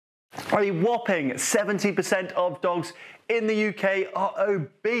A whopping 70% of dogs in the UK are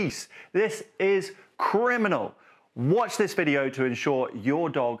obese. This is criminal. Watch this video to ensure your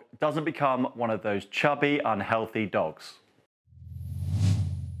dog doesn't become one of those chubby, unhealthy dogs.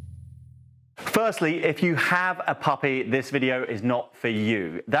 Firstly, if you have a puppy, this video is not for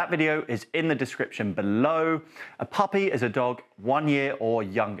you. That video is in the description below. A puppy is a dog 1 year or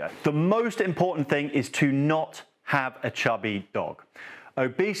younger. The most important thing is to not have a chubby dog.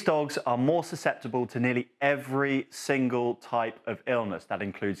 Obese dogs are more susceptible to nearly every single type of illness. That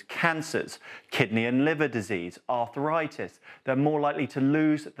includes cancers, kidney and liver disease, arthritis. They're more likely to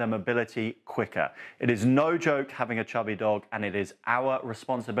lose their mobility quicker. It is no joke having a chubby dog, and it is our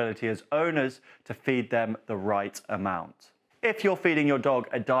responsibility as owners to feed them the right amount. If you're feeding your dog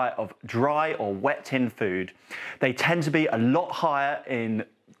a diet of dry or wet tinned food, they tend to be a lot higher in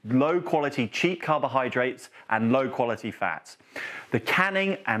low quality cheap carbohydrates and low quality fats. The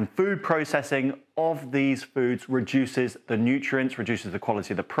canning and food processing of these foods reduces the nutrients, reduces the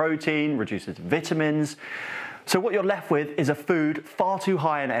quality of the protein, reduces vitamins. So what you're left with is a food far too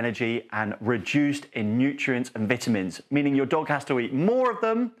high in energy and reduced in nutrients and vitamins, meaning your dog has to eat more of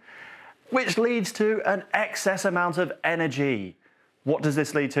them, which leads to an excess amount of energy. What does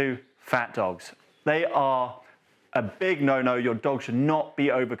this lead to? Fat dogs. They are a big no-no. Your dog should not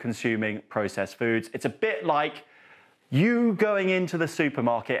be over-consuming processed foods. It's a bit like you going into the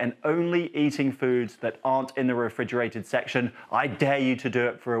supermarket and only eating foods that aren't in the refrigerated section. I dare you to do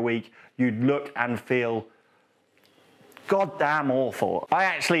it for a week. You'd look and feel goddamn awful. I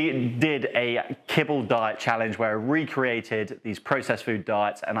actually did a kibble diet challenge where I recreated these processed food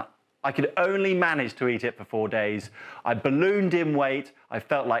diets, and I could only manage to eat it for 4 days. I ballooned in weight. I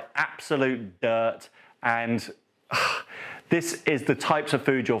felt like absolute dirt, and this is the types of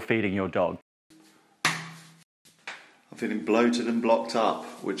food you're feeding your dog. I'm feeling bloated and blocked up,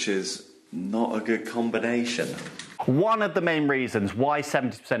 which is not a good combination. One of the main reasons why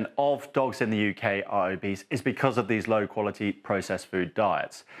 70% of dogs in the UK are obese is because of these low quality processed food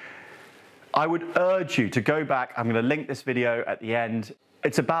diets. I would urge you to go back. I'm going to link this video at the end.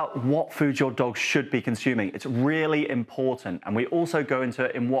 It's about what foods your dog should be consuming. It's really important. And we also go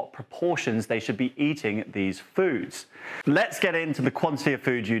into in what proportions they should be eating these foods. Let's get into the quantity of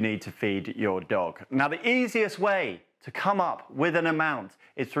food you need to feed your dog. Now, the easiest way to come up with an amount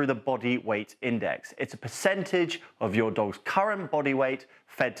is through the body weight index. It's a percentage of your dog's current body weight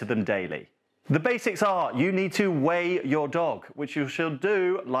fed to them daily. The basics are you need to weigh your dog, which you should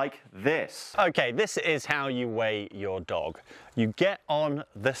do like this. Okay, this is how you weigh your dog. You get on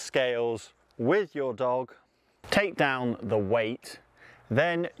the scales with your dog, take down the weight,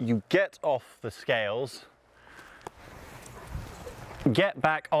 then you get off the scales, get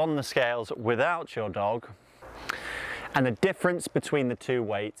back on the scales without your dog, and the difference between the two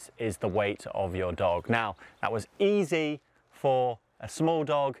weights is the weight of your dog. Now, that was easy for a small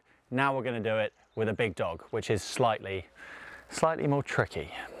dog. Now we're going to do it with a big dog, which is slightly more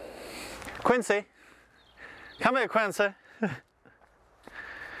tricky. Quincy, come here, Quincy.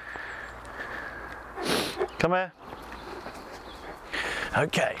 Come here.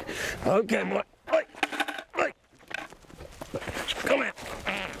 Okay, boy. Oi. Come here.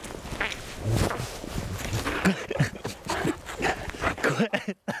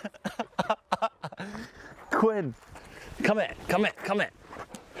 Quinn, come here.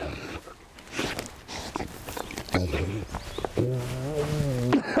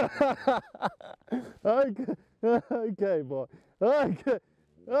 Okay, boy.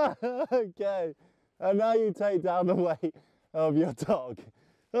 Okay. And now you take down the weight of your dog.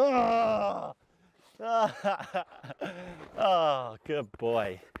 Oh, good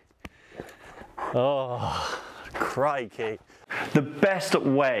boy. Oh, crikey. The best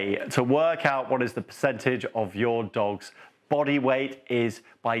way to work out what is the percentage of your dog's body weight is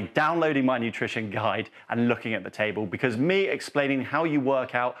by downloading my nutrition guide and looking at the table, because me explaining how you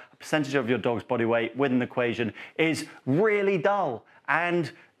work out a percentage of your dog's body weight with an equation is really dull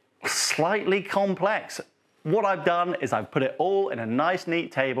and slightly complex. What I've done is I've put it all in a nice neat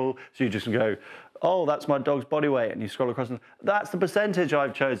table, so you just go, oh, that's my dog's body weight, and you scroll across and that's the percentage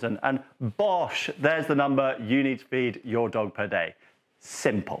I've chosen, and bosh, there's the number you need to feed your dog per day.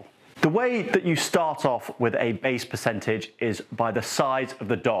 Simple. The way that you start off with a base percentage is by the size of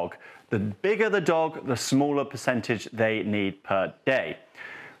the dog. The bigger the dog, the smaller percentage they need per day.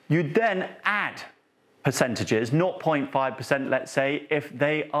 You then add percentages, 0.5% let's say, if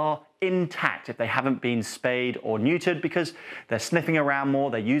they are intact, if they haven't been spayed or neutered because they're sniffing around more,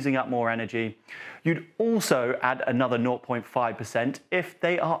 they're using up more energy. You'd also add another 0.5% if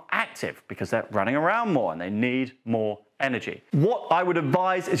they are active because they're running around more and they need more energy. What I would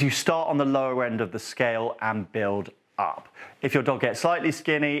advise is you start on the lower end of the scale and build up. If your dog gets slightly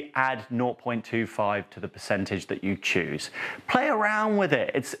skinny, add 0.25 to the percentage that you choose. Play around with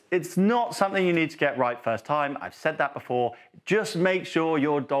it. It's not something you need to get right first time. I've said that before. Just make sure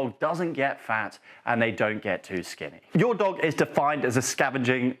your dog doesn't get fat and they don't get too skinny. Your dog is defined as a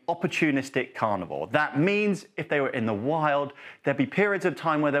scavenging, opportunistic carnivore. That means if they were in the wild, there'd be periods of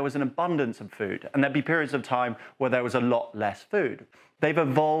time where there was an abundance of food, and there'd be periods of time where there was a lot less food. They've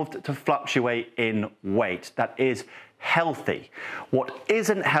evolved to fluctuate in weight. That is healthy. What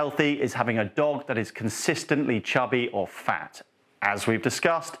isn't healthy is having a dog that is consistently chubby or fat. As we've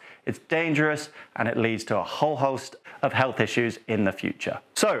discussed, it's dangerous and it leads to a whole host of health issues in the future.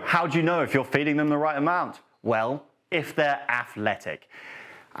 So, how do you know if you're feeding them the right amount? Well, if they're athletic.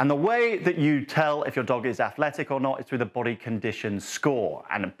 And the way that you tell if your dog is athletic or not is through the body condition score.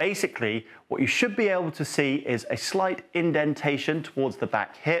 And basically, what you should be able to see is a slight indentation towards the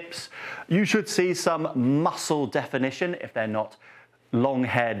back hips. You should see some muscle definition if they're not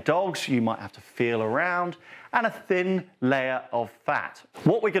long-haired dogs. You might have to feel around, and a thin layer of fat.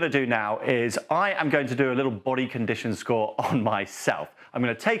 What we're going to do now is I am going to do a little body condition score on myself. I'm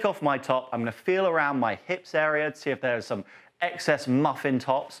going to take off my top. I'm going to feel around my hips area to see if there's some excess muffin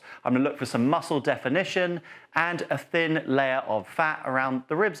tops. I'm going to look for some muscle definition and a thin layer of fat around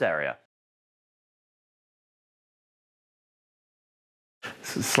the ribs area.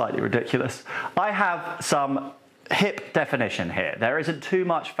 This is slightly ridiculous. I have some hip definition here. There isn't too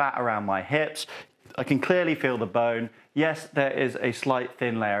much fat around my hips. I can clearly feel the bone. Yes, there is a slight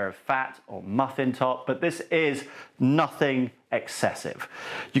thin layer of fat or muffin top, but this is nothing excessive.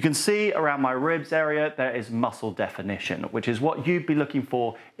 You can see around my ribs area, there is muscle definition, which is what you'd be looking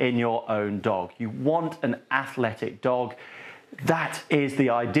for in your own dog. You want an athletic dog. That is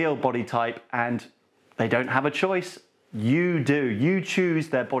the ideal body type, and they don't have a choice. You do. You choose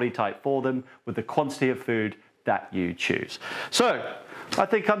their body type for them with the quantity of food that you choose. So, I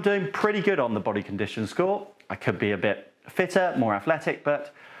think I'm doing pretty good on the body condition score. I could be a bit fitter, more athletic,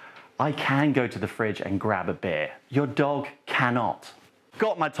 but I can go to the fridge and grab a beer. Your dog cannot.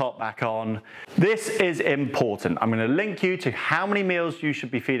 Got my top back on. This is important. I'm going to link you to how many meals you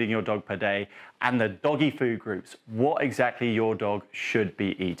should be feeding your dog per day and the doggy food groups, what exactly your dog should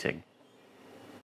be eating.